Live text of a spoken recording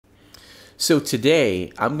So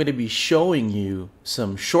today I'm going to be showing you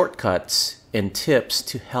some shortcuts and tips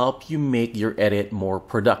to help you make your edit more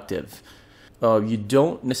productive. You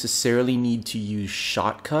don't necessarily need to use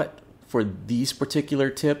Shotcut for these particular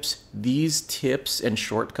tips. These tips and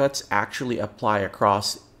shortcuts actually apply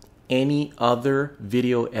across any other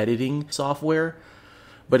video editing software.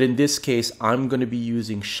 But in this case, I'm going to be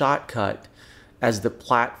using Shotcut as the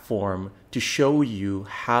platform to show you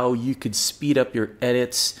how you could speed up your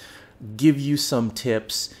edits, give you some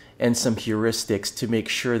tips and some heuristics to make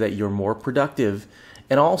sure that you're more productive,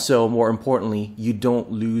 and also, more importantly, you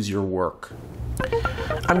don't lose your work.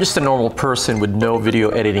 I'm just a normal person with no video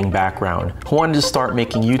editing background who wanted to start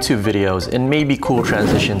making YouTube videos and maybe cool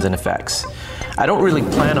transitions and effects. I don't really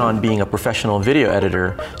plan on being a professional video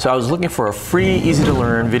editor, so I was looking for a free, easy to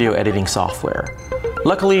learn video editing software.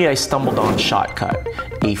 Luckily, I stumbled on Shotcut,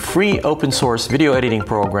 a free open source video editing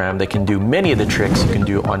program that can do many of the tricks you can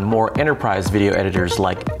do on more enterprise video editors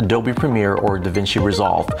like Adobe Premiere or DaVinci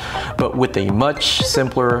Resolve, but with a much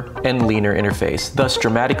simpler and leaner interface, thus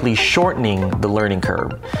dramatically shortening the learning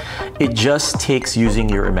curve. It just takes using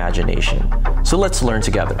your imagination. So let's learn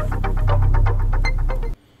together.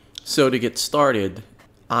 So to get started,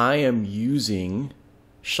 I am using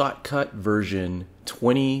Shotcut version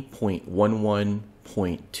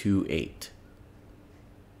 20.11.28.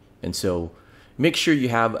 And so make sure you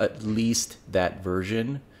have at least that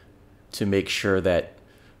version to make sure that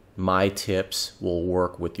my tips will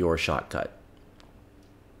work with your Shotcut.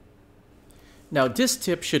 Now this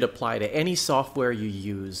tip should apply to any software you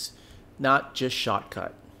use, not just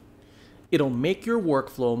Shotcut. It'll make your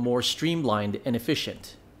workflow more streamlined and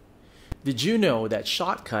efficient. Did you know that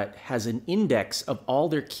Shotcut has an index of all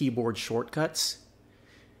their keyboard shortcuts?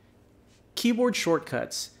 Keyboard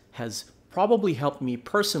shortcuts has probably helped me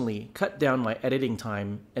personally cut down my editing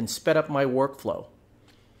time and sped up my workflow.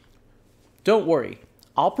 Don't worry,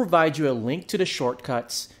 I'll provide you a link to the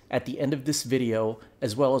shortcuts at the end of this video,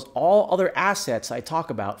 as well as all other assets I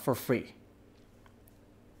talk about for free.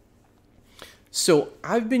 So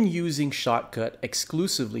I've been using Shotcut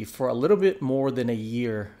exclusively for a little bit more than a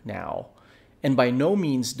year now, and by no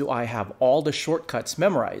means do I have all the shortcuts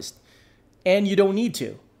memorized, and you don't need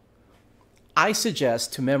to. I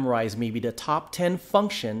suggest to memorize maybe the top 10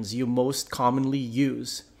 functions you most commonly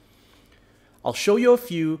use. I'll show you a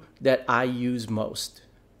few that I use most.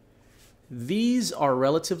 These are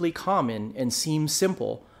relatively common and seem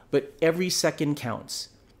simple, but every second counts,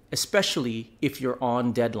 especially if you're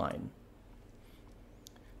on deadline.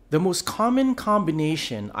 The most common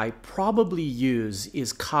combination I probably use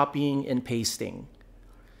is copying and pasting.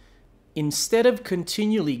 Instead of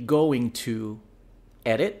continually going to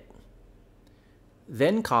edit,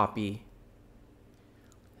 then copy,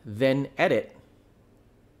 then edit,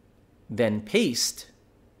 then paste,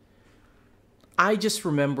 I just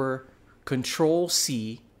remember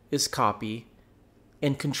Control-C is copy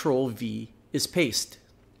and Control-V is paste.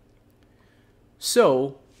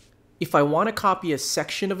 So, if I want to copy a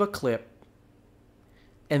section of a clip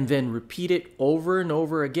and then repeat it over and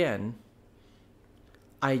over again,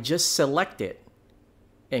 I just select it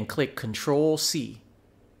and click Control-C.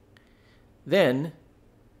 Then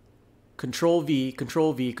Control-V,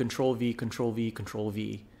 Control-V, Control-V, Control-V,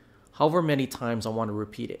 Control-V, however many times I want to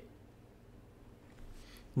repeat it.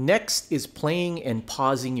 Next is playing and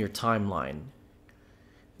pausing your timeline.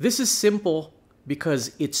 This is simple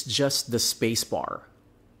because it's just the spacebar.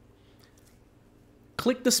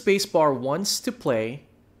 Click the spacebar once to play,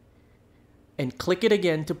 and click it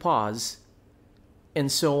again to pause,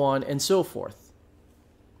 and so on and so forth.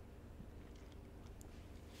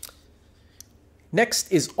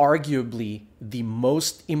 Next is arguably the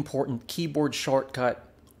most important keyboard shortcut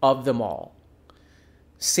of them all,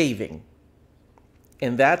 saving.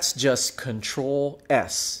 And that's just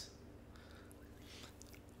Control-S.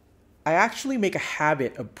 I actually make a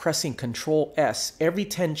habit of pressing Control-S every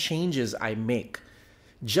 10 changes I make,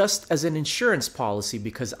 just as an insurance policy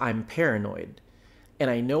because I'm paranoid, and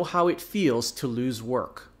I know how it feels to lose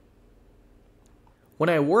work. When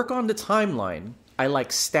I work on the timeline, I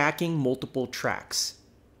like stacking multiple tracks.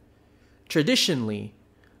 Traditionally,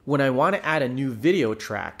 when I want to add a new video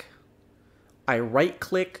track, I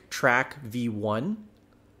right-click track V1,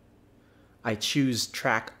 I choose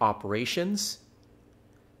track operations,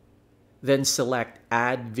 then select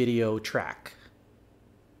add video track.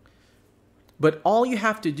 But all you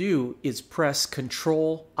have to do is press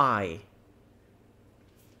Control-I.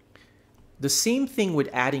 The same thing with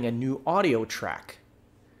adding a new audio track.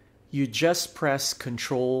 You just press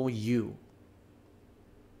Control-U.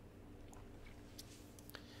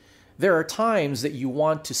 There are times that you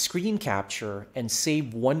want to screen capture and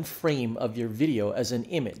save one frame of your video as an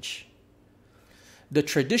image. The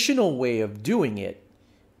traditional way of doing it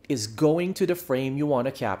is going to the frame you want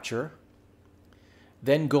to capture,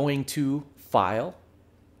 then going to File,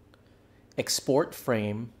 Export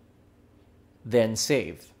Frame, then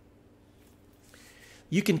Save.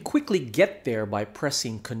 You can quickly get there by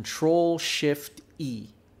pressing Ctrl-Shift-E.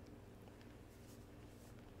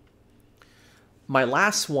 My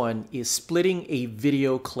last one is splitting a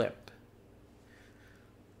video clip.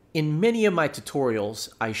 In many of my tutorials,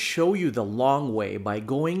 I show you the long way by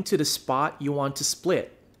going to the spot you want to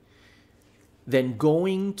split, then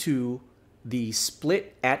going to the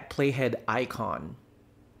Split at Playhead icon.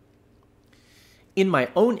 In my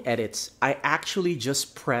own edits, I actually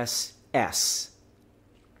just press S.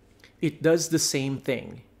 It does the same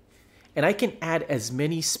thing, and I can add as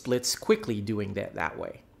many splits quickly doing that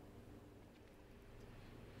way.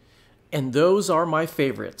 And those are my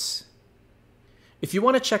favorites. If you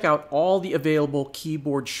want to check out all the available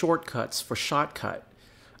keyboard shortcuts for Shotcut,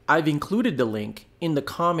 I've included the link in the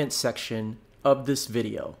comments section of this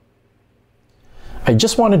video. I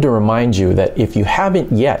just wanted to remind you that if you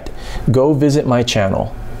haven't yet, go visit my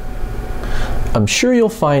channel. I'm sure you'll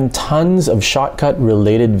find tons of Shotcut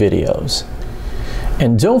related videos.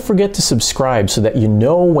 And don't forget to subscribe so that you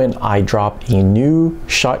know when I drop a new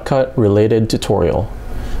Shotcut related tutorial.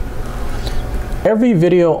 Every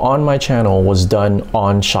video on my channel was done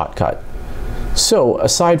on Shotcut. So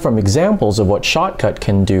aside from examples of what Shotcut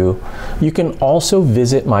can do, you can also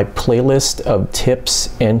visit my playlist of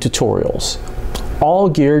tips and tutorials, all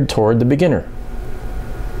geared toward the beginner.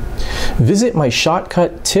 Visit my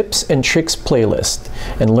Shotcut Tips and Tricks playlist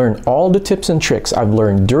and learn all the tips and tricks I've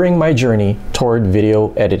learned during my journey toward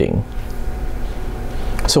video editing.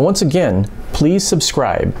 So once again, please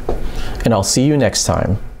subscribe, and I'll see you next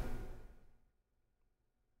time.